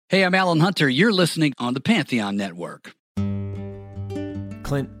Hey, I'm Alan Hunter. You're listening on the Pantheon Network.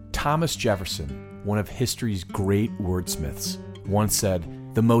 Clint, Thomas Jefferson, one of history's great wordsmiths, once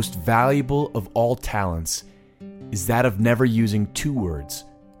said, "The most valuable of all talents is that of never using two words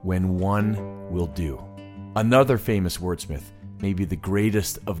when one will do." Another famous wordsmith, maybe the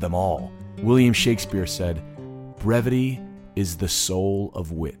greatest of them all, William Shakespeare, said, "Brevity is the soul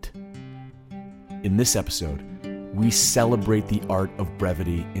of wit." In this episode, we celebrate the art of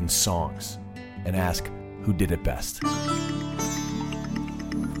brevity in songs and ask who did it best.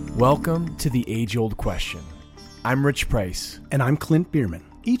 Welcome to The Age-Old Question. I'm Rich Price. And I'm Clint Bierman.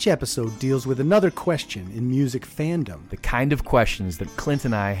 Each episode deals with another question in music fandom. The kind of questions that Clint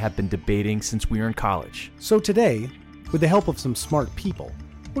and I have been debating since we were in college. So today, with the help of some smart people,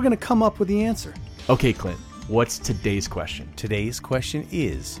 we're going to come up with the answer. Okay, Clint, what's today's question? Today's question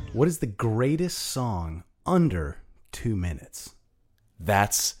is, what is the greatest song under 2 minutes?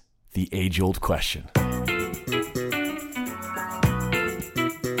 That's the age-old question.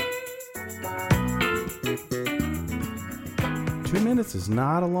 2 minutes is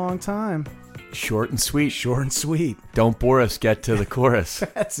not a long time. Short and sweet. Short and sweet. Don't bore us, get to the chorus.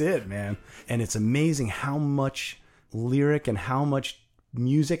 That's it, man. And it's amazing how much lyric and how much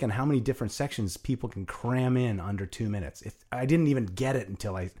music and how many different sections people can cram in under 2 minutes. I didn't even get it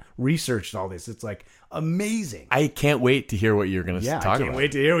until I researched all this. It's like amazing. I can't wait to hear what you're going to talk about. I can't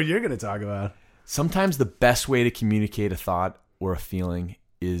wait to hear what you're going to talk about. Sometimes the best way to communicate a thought or a feeling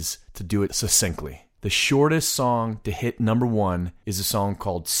is to do it succinctly. The shortest song to hit number one is a song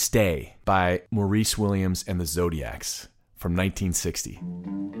called Stay by Maurice Williams and the Zodiacs from 1960.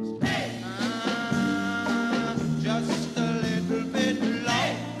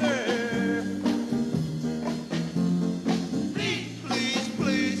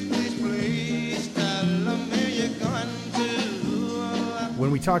 When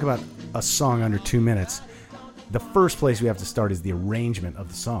we talk about a song under 2 minutes, the first place we have to start is the arrangement of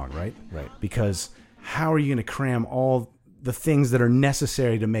the song, right? Right. Because how are you going to cram all the things that are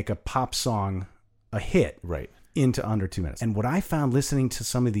necessary to make a pop song a hit into under 2 minutes? And what I found listening to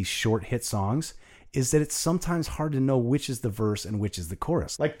some of these short hit songs is that it's sometimes hard to know which is the verse and which is the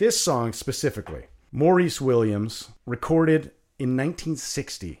chorus. Like this song specifically, Maurice Williams recorded in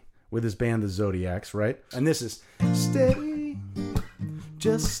 1960 with his band, the Zodiacs, right? And this is Stay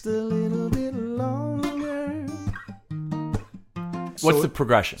just a little bit longer. What's the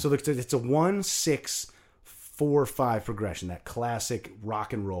progression? So it's a 1-6-4-5 progression, that classic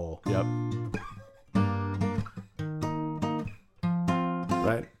rock and roll. Yep.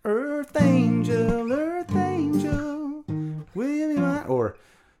 Right? Earth angel, will you be mine? Or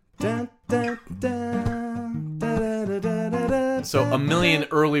dun, dun, dun, da, da, da, da, da, da, So a million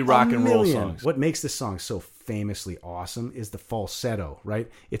early rock and roll songs. What makes this song so famously awesome is the falsetto, right?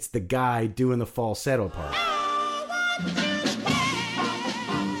 It's the guy doing the falsetto part.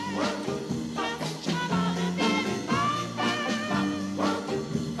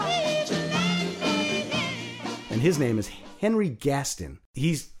 And his name is Henry Gaston.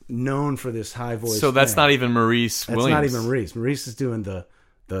 He's known for this high voice. So that's not even Maurice Williams. That's not even Maurice. Maurice is doing the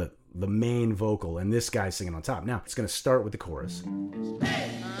main vocal, and this guy's singing on top. Now, it's going to start with the chorus.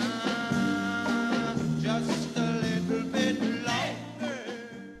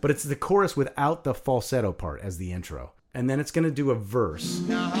 But it's the chorus without the falsetto part as the intro. And then it's going to do a verse.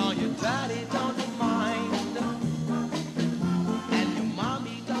 Now how your daddy don't mind, and your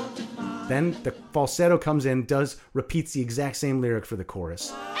mommy don't mind. Then the falsetto comes in, repeats the exact same lyric for the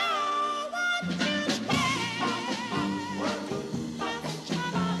chorus.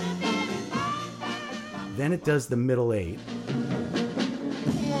 Then it does the middle eight.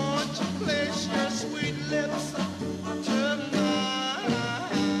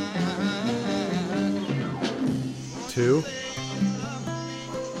 Two.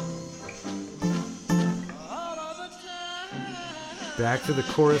 Back to the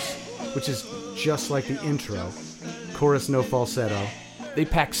chorus, which is just like the intro. Chorus, no falsetto. They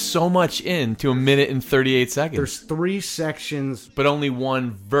pack so much into a minute and 38 seconds. There's 3 sections. But only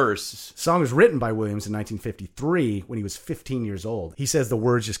one verse. The song was written by Williams in 1953 when he was 15 years old. He says the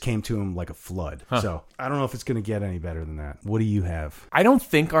words just came to him like a flood. So I don't know if it's going to get any better than that. What do you have? I don't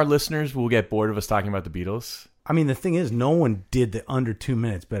think our listeners will get bored of us talking about the Beatles. I mean, the thing is, no one did the under 2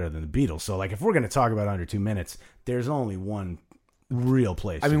 minutes better than the Beatles. So, like, if we're going to talk about under 2 minutes, there's only one real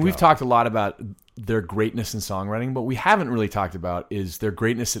place. I mean, we've talked a lot about their greatness in songwriting, but we haven't really talked about is their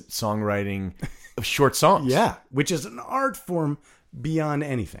greatness at songwriting of short songs. Yeah, which is an art form beyond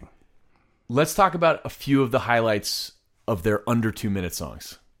anything. Let's talk about a few of the highlights of their under 2 minute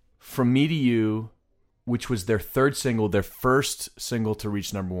songs. From Me to You, which was their third single, their first single to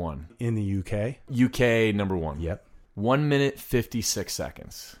reach number one. In the UK? UK number one. Yep. 1 minute, 56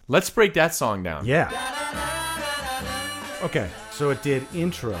 seconds. Let's break that song down. Yeah. Okay, so it did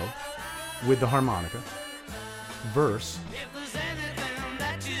intro with the harmonica, verse,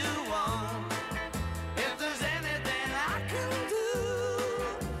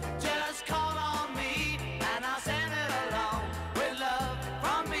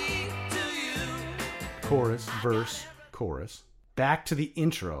 chorus, verse, chorus, back to the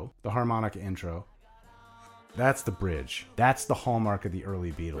intro, the harmonica intro. That's the bridge. That's the hallmark of the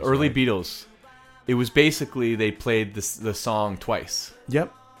early Beatles. Early right? Beatles. It was basically they played the song twice.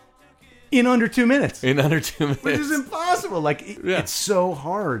 Yep. In under 2 minutes. In under 2 minutes. Which is impossible. It's so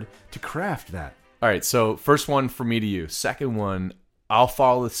hard to craft that. All right, so first one for me to you. Second one, I'll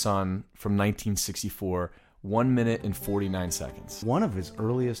Follow the Sun from 1964, 1 minute and 49 seconds. One of his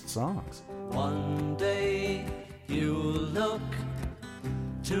earliest songs. One day you'll look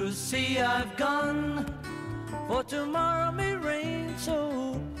to see I've gone, for tomorrow may rain,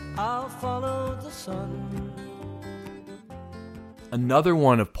 so I'll follow the sun. Another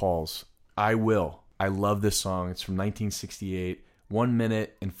one of Paul's, I Will. I love this song. It's from 1968, 1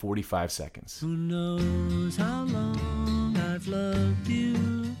 minute and 45 seconds. Who knows how long I've loved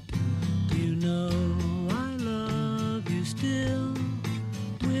you? You know I love you still.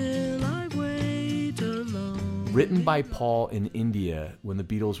 Will I wait alone? Written by Paul in India when the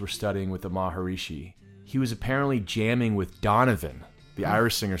Beatles were studying with the Maharishi. He was apparently jamming with Donovan, the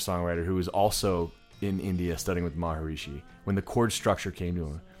Irish singer-songwriter who was also in India studying with Maharishi, when the chord structure came to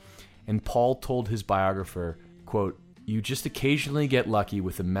him. And Paul told his biographer, quote, "You just occasionally get lucky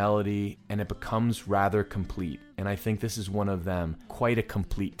with a melody and it becomes rather complete. And I think this is one of them. Quite a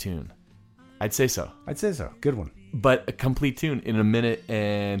complete tune." I'd say so. I'd say so. Good one. But a complete tune in 1 minute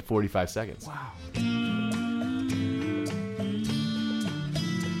and 45 seconds. Wow.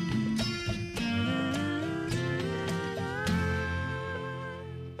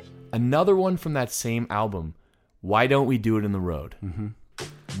 Another one from that same album, Why Don't We Do It in the Road?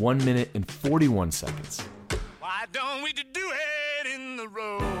 1 minute and 41 seconds. Why don't we do it in the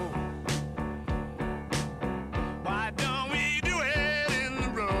road? Why don't we do it in the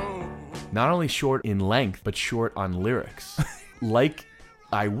road? Not only short in length, but short on lyrics. Like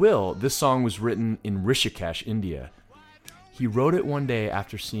I Will, this song was written in Rishikesh, India. He wrote it one day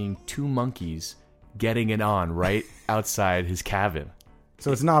after seeing two monkeys getting it on right outside his cabin.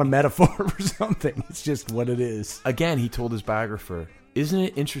 So it's not a metaphor for something. It's just what it is. Again, he told his biographer, "Isn't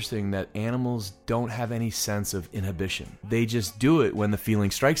it interesting that animals don't have any sense of inhibition? They just do it when the feeling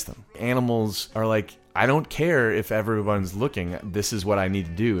strikes them. Animals are like, I don't care if everyone's looking. This is what I need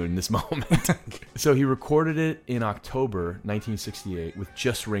to do in this moment." So he recorded it in October 1968 with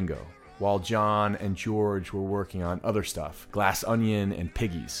just Ringo, while John and George were working on other stuff, Glass Onion and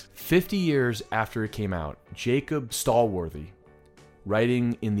Piggies. 50 years after it came out, Jacob Stallworthy,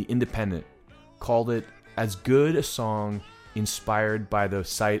 writing in The Independent, called it as good a song inspired by the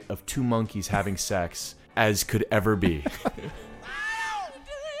sight of two monkeys having sex as could ever be.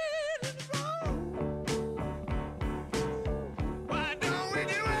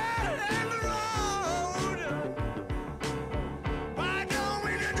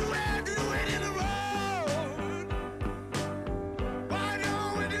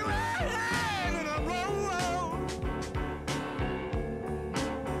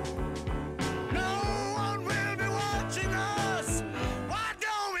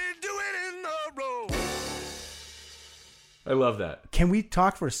 I love that. Can we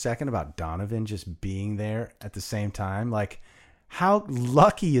talk for a second about Donovan just being there at the same time? Like, how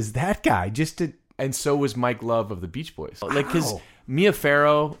lucky is that guy just to... And so was Mike Love of the Beach Boys. Like, because Mia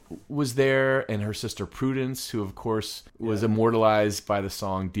Farrow was there, and her sister Prudence, who of course was immortalized by the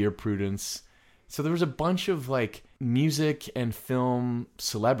song Dear Prudence. So there was a bunch of like music and film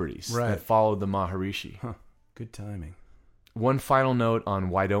celebrities that followed the Maharishi. Huh. Good timing. One final note on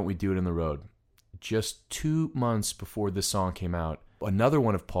Why Don't We Do It in the Road. Just 2 months before this song came out, another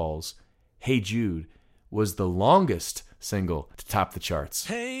one of Paul's, Hey Jude, was the longest single to top the charts.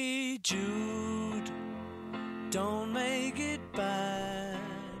 Hey Jude, don't make it bad.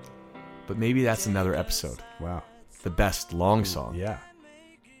 But maybe that's another episode. Wow. The best long song. Yeah.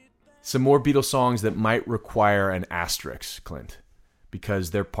 Some more Beatles songs that might require an asterisk, Clint, because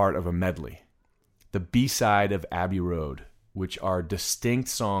they're part of a medley. The B-side of Abbey Road, which are distinct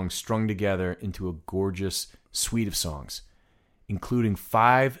songs strung together into a gorgeous suite of songs, including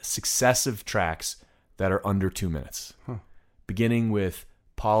 5 successive tracks that are under 2 minutes, beginning with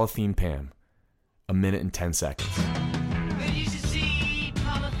Polythene Pam, 1 minute and 10 seconds. You should see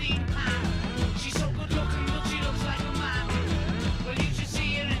Polythene Pam. She's so good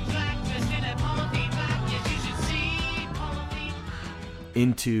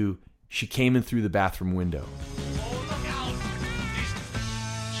into She Came In Through the Bathroom Window. Oh, look out.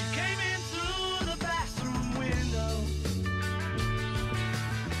 She came in through the bathroom window.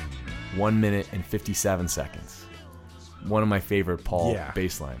 1 minute and 57 seconds. One of my favorite Paul Yeah.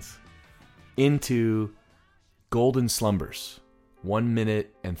 bass lines. Into Golden Slumbers. 1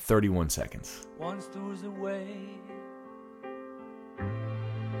 minute and 31 seconds. Once there was a way to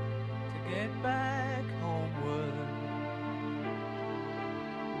get back homeward.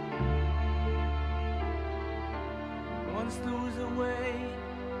 Once there was a way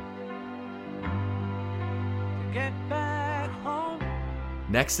to get back home.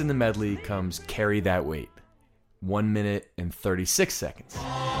 Next in the medley comes Carry That Weight. 1 minute and 36 seconds.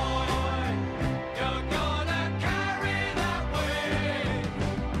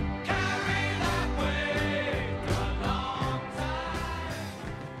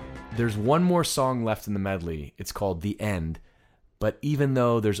 There's one more song left in the medley. It's called The End. But even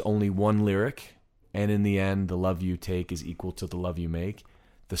though there's only one lyric, and in the end, the love you take is equal to the love you make,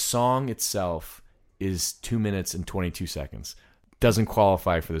 the song itself is 2 minutes and 22 seconds. Doesn't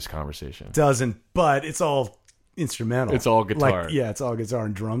qualify for this conversation. Doesn't, but it's all instrumental. It's all guitar. It's all guitar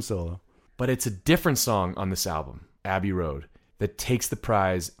and drum solo. But it's a different song on this album, Abbey Road, that takes the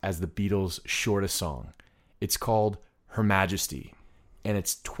prize as the Beatles' shortest song. It's called Her Majesty, and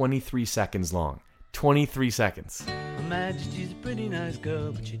it's 23 seconds long. 23 seconds. Her Majesty's a pretty nice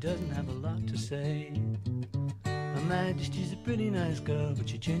girl, but she doesn't have a lot to say. Her Majesty's a pretty nice girl, but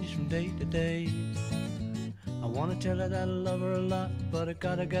she changes from day to day. I want to tell her that I love her a lot, but I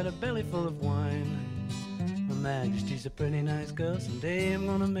gotta get a belly full of wine. Her Majesty's a pretty nice girl, someday I'm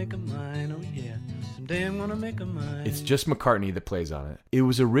gonna make her mine, oh yeah. Someday I'm gonna make her mine. It's just McCartney that plays on it. It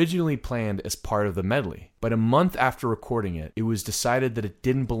was originally planned as part of the medley, but a month after recording it, it was decided that it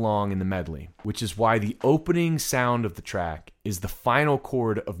didn't belong in the medley, which is why the opening sound of the track is the final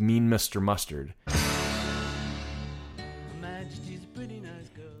chord of Mean Mr. Mustard.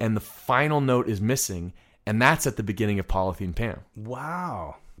 And the final note is missing, and that's at the beginning of Polythene Pam.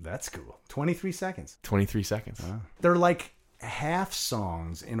 Wow. That's cool. 23 seconds. 23 seconds. Wow. They're like half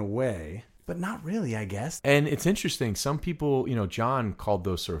songs in a way, but not really, I guess. And it's interesting. Some people, John called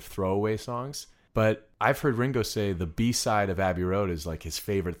those sort of throwaway songs, but I've heard Ringo say the B-side of Abbey Road is like his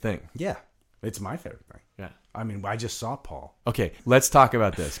favorite thing. Yeah. It's my favorite thing. Yeah. I mean, I just saw Paul. Okay, let's talk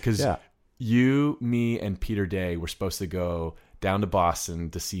about this because Yeah. you, me, and Peter Day were supposed to go down to Boston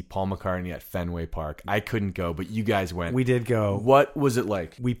to see Paul McCartney at Fenway Park. I couldn't go, but you guys went. We did go. What was it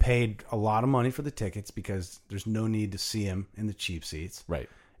like? We paid a lot of money for the tickets because there's no need to see him in the cheap seats. Right.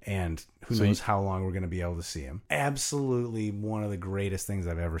 And who knows how long we're going to be able to see him. Absolutely one of the greatest things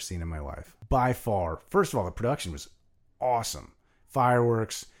I've ever seen in my life. By far. First of all, the production was awesome.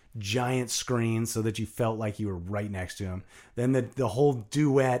 Fireworks, giant screens so that you felt like you were right next to him. Then the whole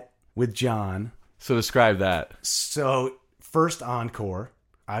duet with John. So describe that. So first encore,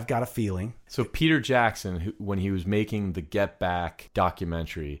 I've Got a Feeling. So Peter Jackson, when he was making the Get Back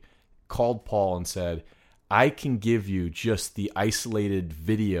documentary, called Paul and said, I can give you just the isolated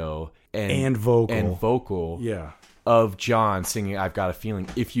video and vocal yeah. of John singing I've Got a Feeling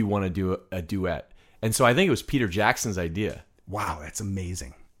if you want to do a duet. And so I think it was Peter Jackson's idea. Wow, that's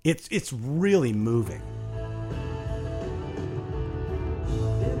amazing. It's really moving.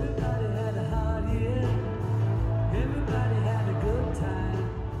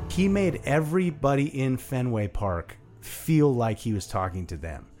 He made everybody in Fenway Park feel like he was talking to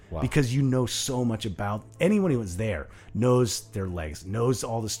them. Wow. Because you know so much about anyone who was there, knows their legs, knows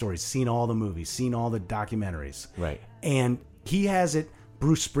all the stories, seen all the movies, seen all the documentaries. Right. And he has it.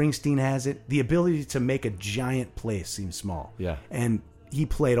 Bruce Springsteen has it. The ability to make a giant place seem small. Yeah. And he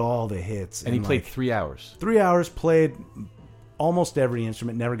played all the hits. And he played 3 hours. 3 hours, played almost every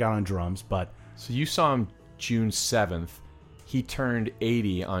instrument, never got on drums, but... So you saw him June 7th. He turned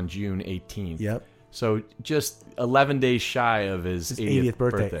 80 on June 18th. Yep. So just 11 days shy of his 80th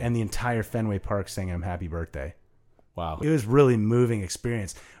birthday. And the entire Fenway Park sang him happy birthday. Wow. It was really moving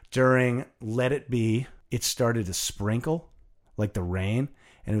experience. During Let It Be, it started to sprinkle like the rain,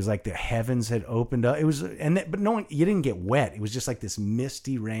 and it was like the heavens had opened up. It was, but no one, you didn't get wet. It was just like this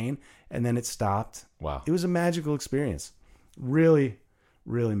misty rain, and then it stopped. Wow. It was a magical experience. Really,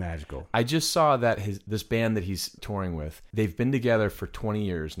 really magical. I just saw that this band that he's touring with, they've been together for 20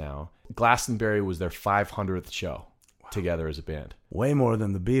 years now. Glastonbury was their 500th show together as a band. Way more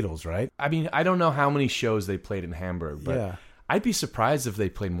than the Beatles, right? I mean, I don't know how many shows they played in Hamburg, but yeah. I'd be surprised if they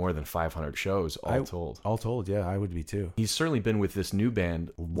played more than 500 shows all told. All told, yeah, I would be too. He's certainly been with this new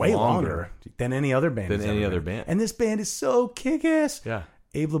band way longer than any other band. And this band is so kick-ass. Yeah.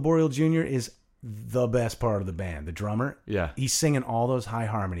 Abe Laboriel Jr. is the best part of the band, the drummer. Yeah. He's singing all those high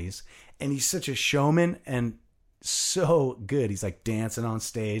harmonies, and he's such a showman and so good. He's like dancing on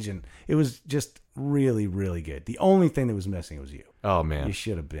stage, and it was just really, really good. The only thing that was missing was you. Oh, man. You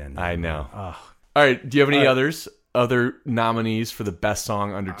should have been. I know. Oh. All right. Do you have any other nominees for the best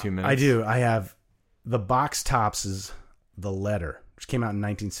song under 2 minutes? I do. I have the Box Tops' The Letter, which came out in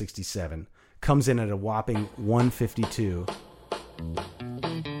 1967. Comes in at a whopping 152.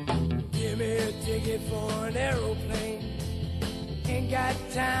 Give me a ticket for an aeroplane. Ain't got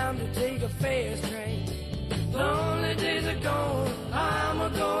time to take a fast train. Lonely days are gone, I'm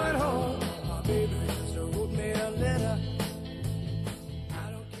a-going home. My baby just wrote me a letter.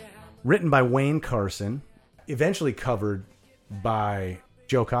 I don't care how. Written by Wayne Carson, eventually covered by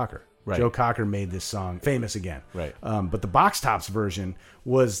Joe Cocker. Right. Joe Cocker made this song famous again. Right. But the Box Tops version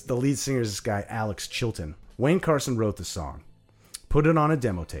was the lead singer is this guy, Alex Chilton. Wayne Carson wrote the song, put it on a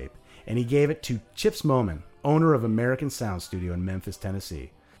demo tape, and he gave it to Chips Moman, owner of American Sound Studio in Memphis,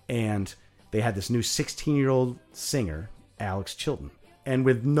 Tennessee. And they had this new 16-year-old singer, Alex Chilton. And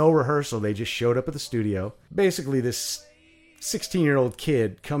with no rehearsal, they just showed up at the studio. Basically, this 16-year-old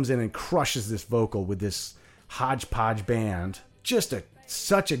kid comes in and crushes this vocal with this hodgepodge band. Just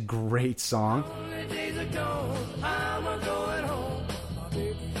such a great song. Lonely days are gone, I'm a-going home. My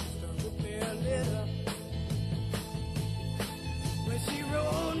baby just wrote me a letter. When she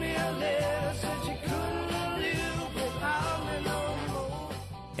wrote me a letter, said she couldn't live without me no more.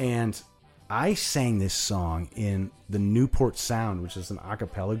 And I sang this song in the Newport Sound, which is an a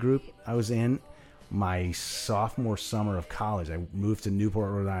cappella group I was in my sophomore summer of college. I moved to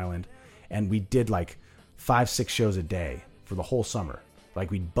Newport, Rhode Island, and we did like 5-6 shows a day for the whole summer. Like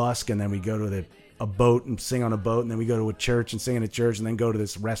we'd busk, and then we'd go to a boat and sing on a boat, and then we go to a church and sing in a church, and then go to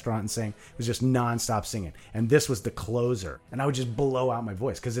this restaurant and sing. It was just nonstop singing. And this was the closer. And I would just blow out my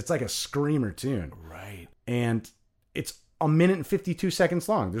voice because it's like a screamer tune. Right. And it's a minute and 52 seconds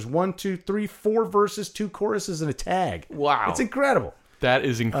long. There's 1, 2, 3, 4 verses, 2 choruses, and a tag. Wow. It's incredible. That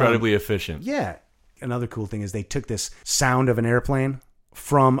is incredibly efficient. Yeah. Another cool thing is they took this sound of an airplane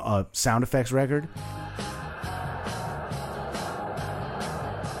from a sound effects record.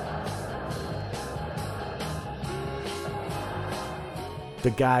 The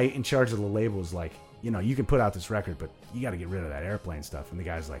guy in charge of the label was like, you can put out this record, but you got to get rid of that airplane stuff. And the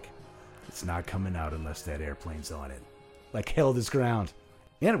guy's like, it's not coming out unless that airplane's on it. Like, held his ground.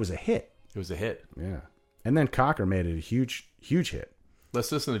 And it was a hit. It was a hit. Yeah. And then Cocker made it a huge, huge hit.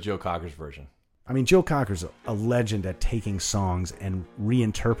 Let's listen to Joe Cocker's version. I mean, Joe Cocker's a legend at taking songs and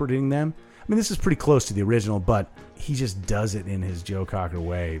reinterpreting them. I mean, this is pretty close to the original, but he just does it in his Joe Cocker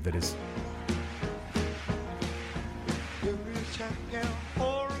way that is...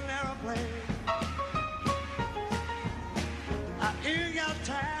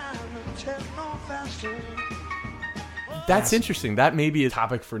 That's interesting. That may be a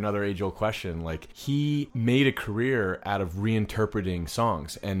topic for another age-old question. Like, he made a career out of reinterpreting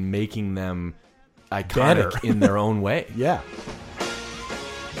songs and making them iconic in their own way. Yeah.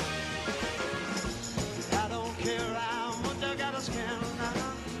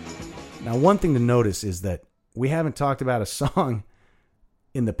 Now, one thing to notice is that we haven't talked about a song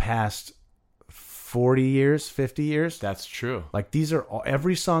in the past 40 years, 50 years. That's true. Like, these are all,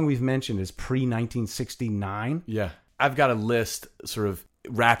 every song we've mentioned is pre-1969. Yeah. I've got a list, sort of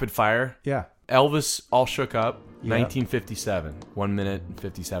rapid fire. Yeah. Elvis, All Shook Up, Yeah. 1957, 1 minute and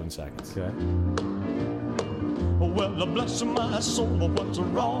 57 seconds. Okay. Well, bless my soul, what's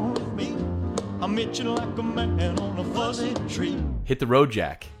wrong with me? I'm itching like a man on a fuzzy tree. Hit the Road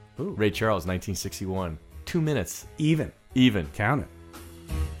Jack, Ooh. Ray Charles, 1961, 2 minutes. Even. Count it.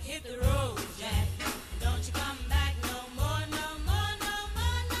 Hit the road, Jack. Don't you come back no more, no more, no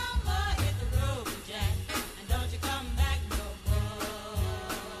more, no more. Hit the road, Jack. And don't you come back no more.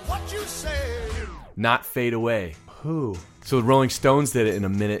 What you say? Not Fade Away. Who? So the Rolling Stones did it in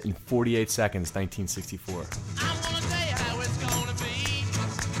 1 minute and 48 seconds, 1964. I wanna tell you how it's gonna be.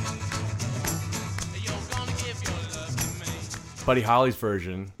 You're gonna give your love to me. Buddy Holly's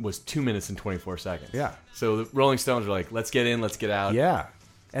version was 2 minutes and 24 seconds. Yeah. So the Rolling Stones were like, let's get in, let's get out. Yeah.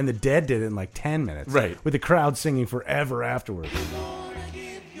 And the Dead did it in like 10 minutes. Right. With the crowd singing forever afterwards.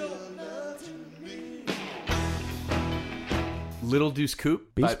 Little Deuce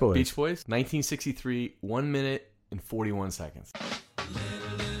Coupe, Beach Boys. Beach Boys, 1963, 1 minute and 41 seconds.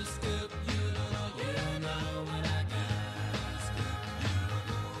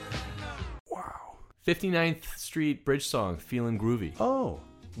 Wow. 59th Street Bridge Song, Feelin' Groovy, Oh.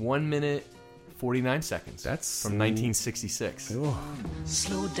 1 minute, 49 seconds. That's- from 1966.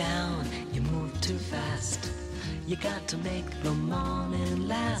 Slow down, you move too fast. You got to make the morning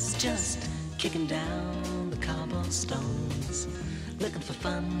last. Just kicking down the cobblestones, looking for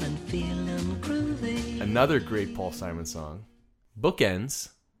fun and feeling groovy. Another great Paul Simon song. Bookends,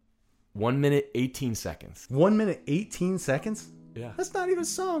 1 minute, 18 seconds. 1 minute, 18 seconds? Yeah. That's not even a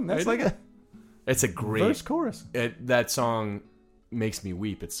song. That's like a It's a great verse chorus. That song makes me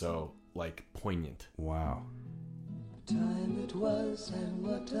weep. It's so, like, poignant. Wow. Time it was, and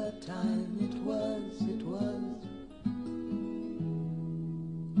what a time it was,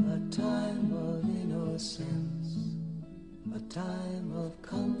 a time of innocence, a time of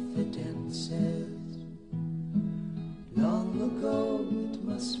confidences. Long ago it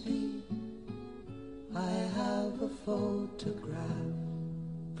must be, I have a photograph.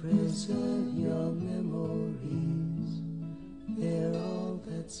 Preserve your memories, they're all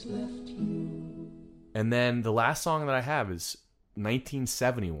that's left you. And then the last song that I have is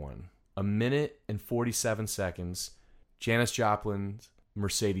 1971, 1 minute and 47 seconds, Janis Joplin's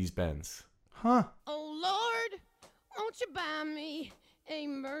Mercedes-Benz. Huh. Oh, Lord, won't you buy me a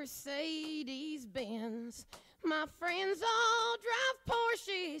Mercedes-Benz? My friends all drive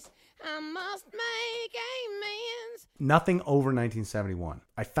Porsches. I must make amends. Nothing over 1971.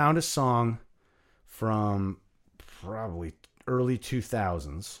 I found a song from probably early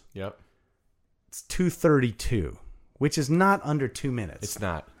 2000s. Yep. It's 2:32, which is not under 2 minutes. It's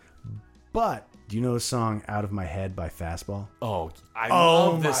not. But do you know the song "Out of My Head" by Fastball? Oh, I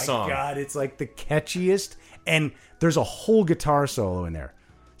love this song. Oh my God, it's like the catchiest, and there's a whole guitar solo in there.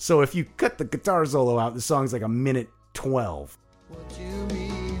 So if you cut the guitar solo out, the song's like 1 minute 12. What you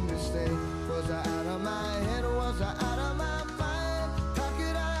mean to say? Was I out of my head? Was I out of my mind? How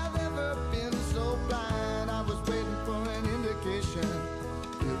could I have ever been so blind? I was waiting for an indication.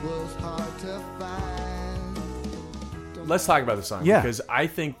 It was hard to find. Let's talk about the song. Yeah. Because I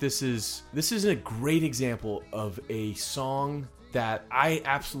think this is a great example of a song that I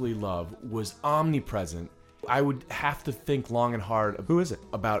absolutely love, was omnipresent. I would have to think long and hard Who is it?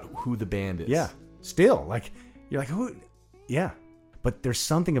 about who the band is. Yeah. Still, like, you're like, who? Yeah. But there's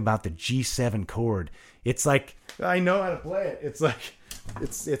something about the G7 chord. It's like, I know how to play it. It's like,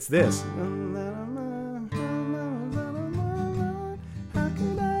 it's this. How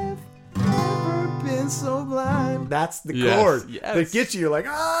could I have ever been so blind? That's the chord that gets you. You're like,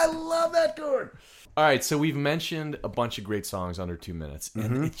 I love that chord. All right, so we've mentioned a bunch of great songs under 2 minutes,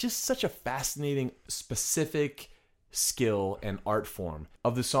 and it's just such a fascinating, specific skill and art form.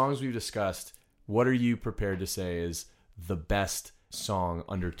 Of the songs we've discussed, what are you prepared to say is the best song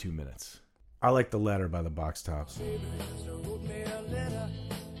under 2 minutes? I like The Letter by the Box Tops.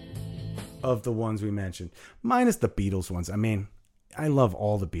 Of the ones we mentioned, minus the Beatles ones. I mean, I love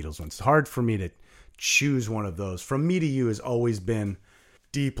all the Beatles ones. It's hard for me to choose one of those. From Me to You has always been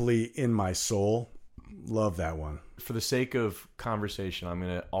deeply in my soul. Love that one. For the sake of conversation, I'm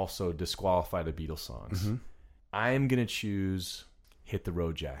going to also disqualify the Beatles songs. I am going to choose Hit the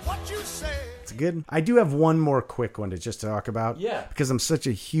Road Jack. What you say? It's good. I do have one more quick one to just talk about. Yeah. Because I'm such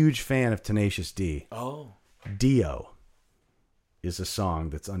a huge fan of Tenacious D. Oh. Dio is a song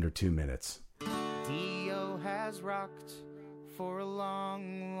that's under 2 minutes. Dio has rocked for a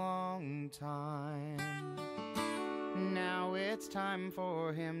long, long time. Now it's time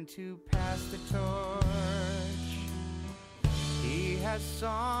for him to pass the torch. He has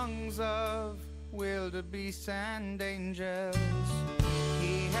songs of wildebeest and angels.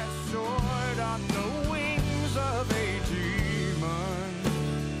 He has soared on the wings of a demon.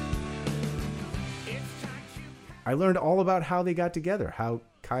 It's time to... I learned all about how they got together, how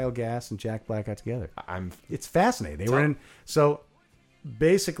Kyle Gass and Jack Black got together. It's fascinating. They were in... So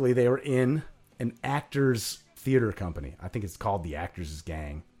basically they were in an actors theater company. I think it's called the Actors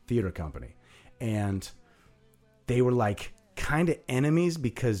Gang Theater Company. And they were like kind of enemies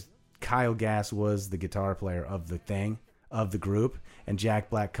because Kyle Gass was the guitar player of the thing, of the group, and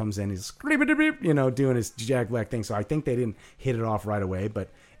Jack Black comes in, he's, you know, doing his Jack Black thing. So I think they didn't hit it off right away, but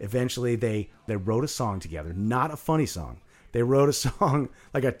eventually they wrote a song together, not a funny song. They wrote a song,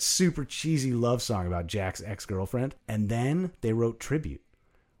 like a super cheesy love song about Jack's ex-girlfriend, and then they wrote Tribute,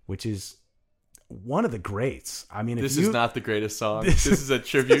 which is one of the greats. I mean, this is not the greatest song. This is a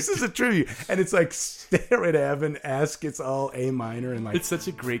tribute. This is a tribute, and it's like Stairway to Heaven-esque. It's all A minor, and like it's such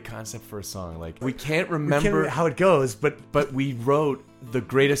a great concept for a song. Like we can't remember how it goes, but we wrote the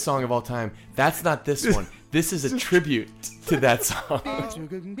greatest song of all time. That's not this one. This is a tribute to that song.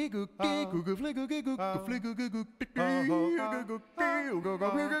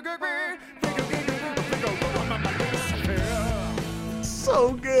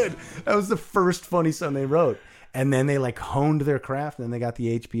 So good. That was the first funny song they wrote. And then they like honed their craft. And then they got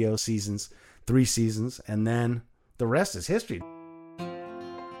the HBO seasons, 3 seasons. And then the rest is history.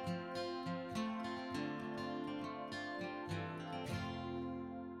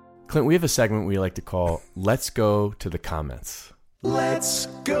 Clint, we have a segment we like to call Let's Go to the Comments. Let's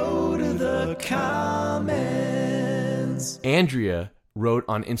go to the comments. Andrea wrote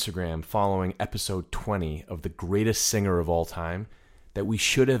on Instagram following episode 20 of The Greatest Singer of All Time that we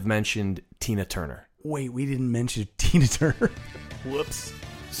should have mentioned Tina Turner. Wait, we didn't mention Tina Turner. Whoops.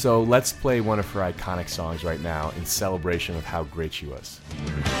 So let's play one of her iconic songs right now in celebration of how great she was.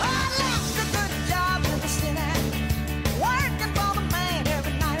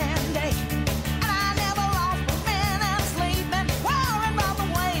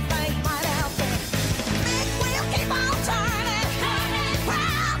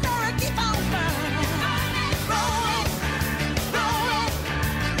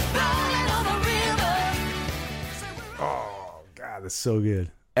 Oh, God, that's so good.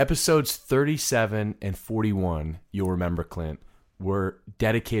 Episodes 37 and 41, you'll remember, Clint, were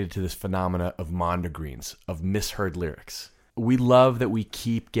dedicated to this phenomena of mondegreens, of misheard lyrics. We love that we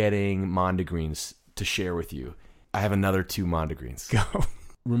keep getting mondegreens to share with you. I have another 2 mondegreens. Go.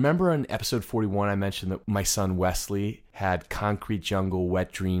 Remember on episode 41, I mentioned that my son Wesley had Concrete Jungle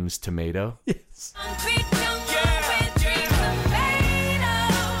Wet Dreams Tomato? Yes.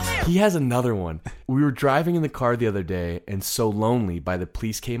 He has another one. We were driving in the car the other day, and So Lonely by The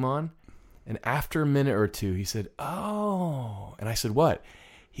Police came on. And after a minute or two, he said, oh. And I said, what?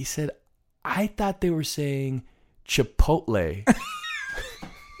 He said, I thought they were saying Chipotle.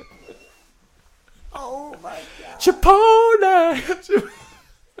 Oh, my God. Chipotle.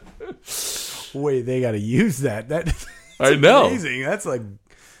 Wait, they got to use that. That's I know. Amazing. That's like...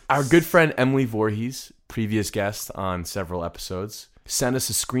 Our good friend Emily Voorhees, previous guest on several episodes, sent us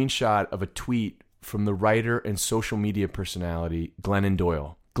a screenshot of a tweet from the writer and social media personality Glennon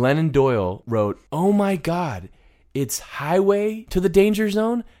Doyle. Glennon Doyle wrote, oh my God, it's highway to the danger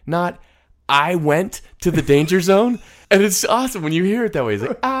zone, not I went to the danger zone. And it's awesome when you hear it that way. It's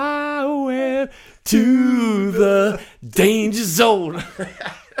like, I went to the danger zone.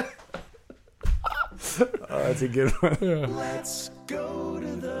 Oh, that's a good one. Yeah. Let's go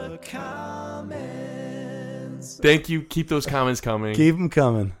to the comments. Thank you. Keep those comments coming. Keep them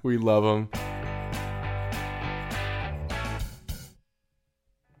coming. We love them.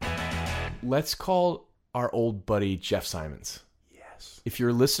 Let's call our old buddy Jeff Simons. Yes. If you're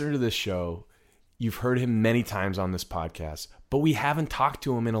a listener to this show, you've heard him many times on this podcast, but we haven't talked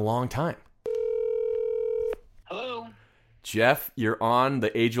to him in a long time. Hello. Jeff, you're on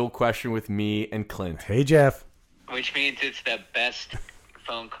the age-old question with me and Clint. Hey, Jeff. Which means it's the best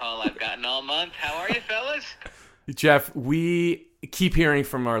phone call I've gotten all month. How are you, fellas? Jeff, we keep hearing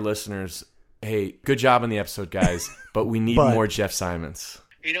from our listeners, hey, good job on the episode, guys, but we need more Jeff Simons.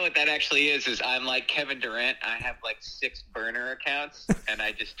 You know what that actually is I'm like Kevin Durant. I have like 6 burner accounts, and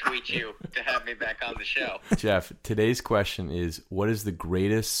I just tweet you to have me back on the show. Jeff, today's question is, what is the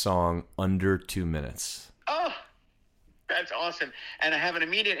greatest song under 2 minutes? Oh, that's awesome. And I have an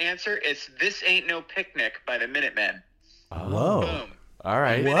immediate answer. It's This Ain't No Picnic by the Minutemen. Oh. Boom. All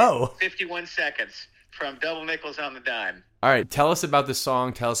right. Whoa. 51 seconds from Double Nickels on the Dime. All right. Tell us about the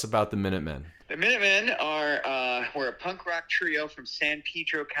song. Tell us about the Minutemen. The Minutemen were a punk rock trio from San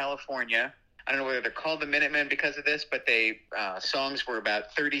Pedro, California. I don't know whether they're called the Minutemen because of this, but they songs were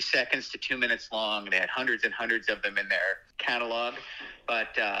about 30 seconds to 2 minutes long. They had hundreds and hundreds of them in their catalog. But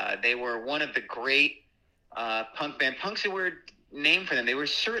they were one of the great punk band. Punk's a weird name for them. They were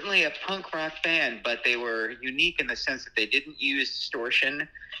certainly a punk rock band, but they were unique in the sense that they didn't use distortion,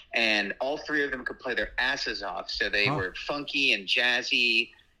 and all 3 of them could play their asses off. So they were funky and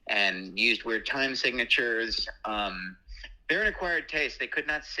jazzy and used weird time signatures. They're an acquired taste. They could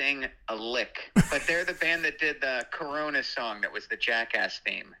not sing a lick, but they're the band that did the Corona song that was the Jackass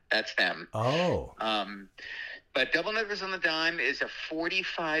theme. That's them. Oh. But Double Nickels on the Dime is a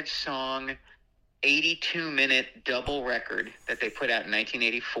 45-song, 82-minute double record that they put out in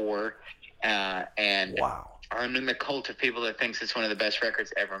 1984. And I'm in the cult of people that thinks it's one of the best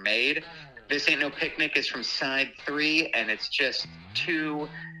records ever made. This Ain't No Picnic is from side 3, and it's just 2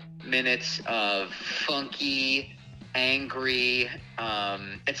 minutes of funky, angry.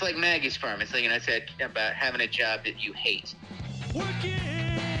 It's like Maggie's Farm. It's like, I said about having a job that you hate.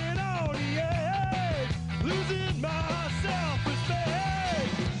 Working on the edge, losing my self-respect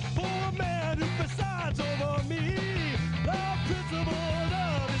for a man who presides over me, the principle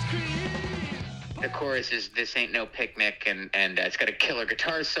of his creed. The chorus is This Ain't No Picnic, and it's got a killer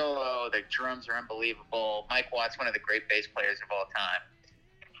guitar solo. The drums are unbelievable. Mike Watt's one of the great bass players of all time.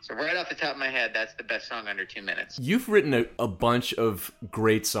 So right off the top of my head, that's the best song under 2 minutes. You've written a bunch of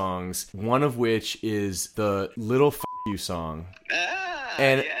great songs, one of which is the Little F*** You song.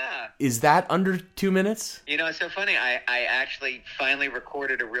 Yeah. Is that under 2 minutes? You know, it's so funny. I actually finally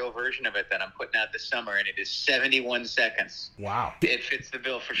recorded a real version of it that I'm putting out this summer, and it is 71 seconds. Wow. It fits the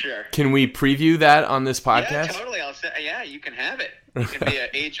bill for sure. Can we preview that on this podcast? Yeah, totally. You can have it. It can be an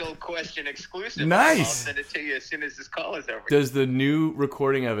age-old question exclusive. Nice. I'll send it to you as soon as this call is over. Does the new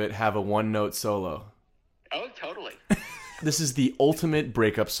recording of it have a one-note solo? Oh, totally. This is the ultimate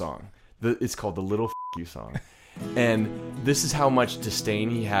breakup song. It's called the Little F*** You song. And this is how much disdain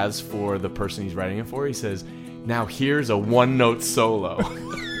he has for the person he's writing it for. He says, now here's a one-note solo.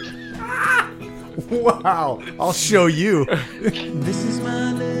 Wow. I'll show you. This is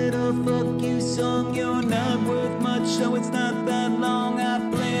my little fuck you song. You're not worth much, so it's not that long.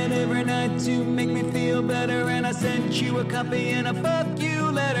 I play it every night to make me feel better. And I sent you a copy and a fuck you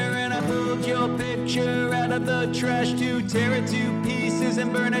letter. And I pulled your picture out of the trash to tear it to pieces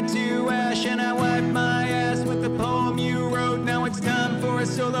and burn it to ash. And I wiped my ass with the poem you wrote. Now it's time for a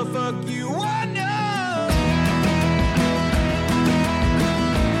solo fuck you. Oh no!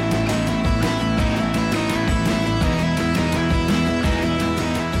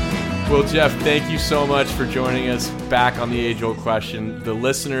 Well, Jeff, thank you so much for joining us back on the age-old question. The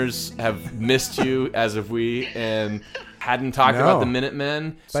listeners have missed you, as have we, and hadn't talked about the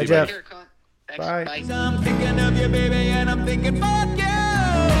Minutemen. Bye, Jeff. Bye. Bye. I'm thinking of you, baby, and I'm thinking, fuck you!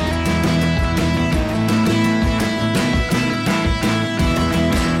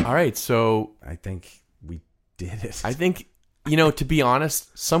 All right, so I think we did it. I think, to be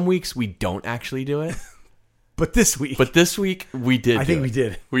honest, some weeks we don't actually do it. But this week we did. I think we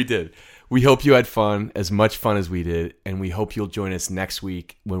did. We did. We hope you had fun, as much fun as we did, and we hope you'll join us next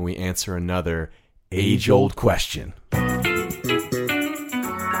week when we answer another age-old question.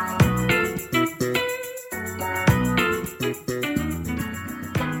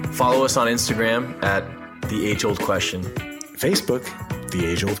 Follow us on Instagram at The Age Old Question. Facebook, The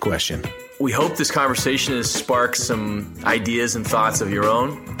Age Old Question. We hope this conversation has sparked some ideas and thoughts of your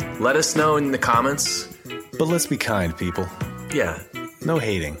own. Let us know in the comments. But let's be kind, people. Yeah. No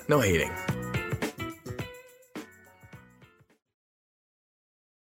hating. No hating.